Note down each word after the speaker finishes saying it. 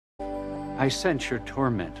I sense your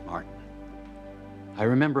torment, Martin. I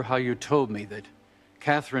remember how you told me that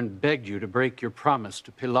Catherine begged you to break your promise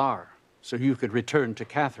to Pilar so you could return to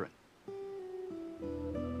Catherine.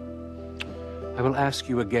 I will ask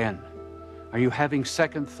you again. Are you having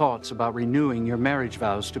second thoughts about renewing your marriage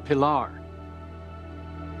vows to Pilar?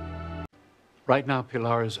 Right now,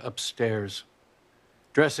 Pilar is upstairs,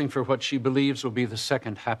 dressing for what she believes will be the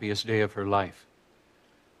second happiest day of her life.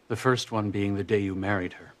 The first one being the day you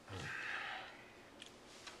married her.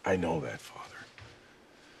 I know that, Father.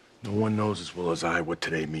 No one knows as well as I what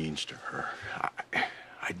today means to her.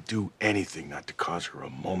 I'd do anything not to cause her a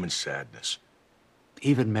moment's sadness.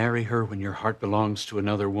 Even marry her when your heart belongs to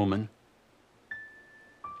another woman?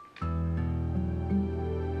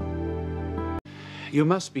 You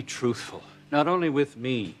must be truthful, not only with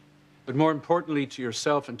me, but more importantly to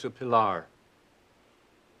yourself and to Pilar.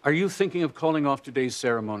 Are you thinking of calling off today's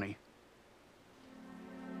ceremony?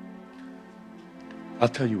 I'll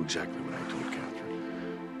tell you exactly what I told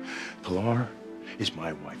Catherine. Pilar is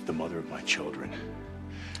my wife, the mother of my children.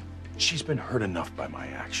 She's been hurt enough by my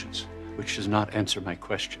actions. Which does not answer my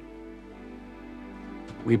question.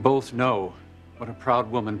 We both know what a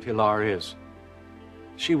proud woman Pilar is.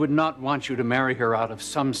 She would not want you to marry her out of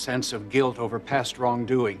some sense of guilt over past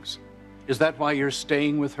wrongdoings. Is that why you're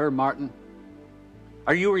staying with her, Martin?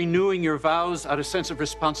 Are you renewing your vows out of sense of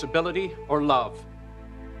responsibility or love?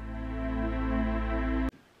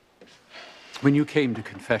 When you came to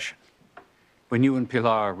confession, when you and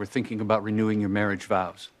Pilar were thinking about renewing your marriage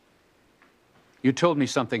vows, you told me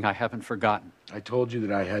something I haven't forgotten. I told you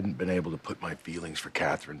that I hadn't been able to put my feelings for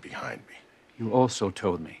Catherine behind me. You also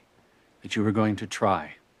told me that you were going to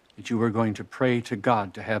try, that you were going to pray to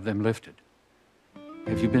God to have them lifted.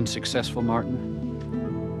 Have you been successful,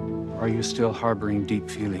 Martin? Or are you still harboring deep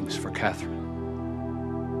feelings for Catherine?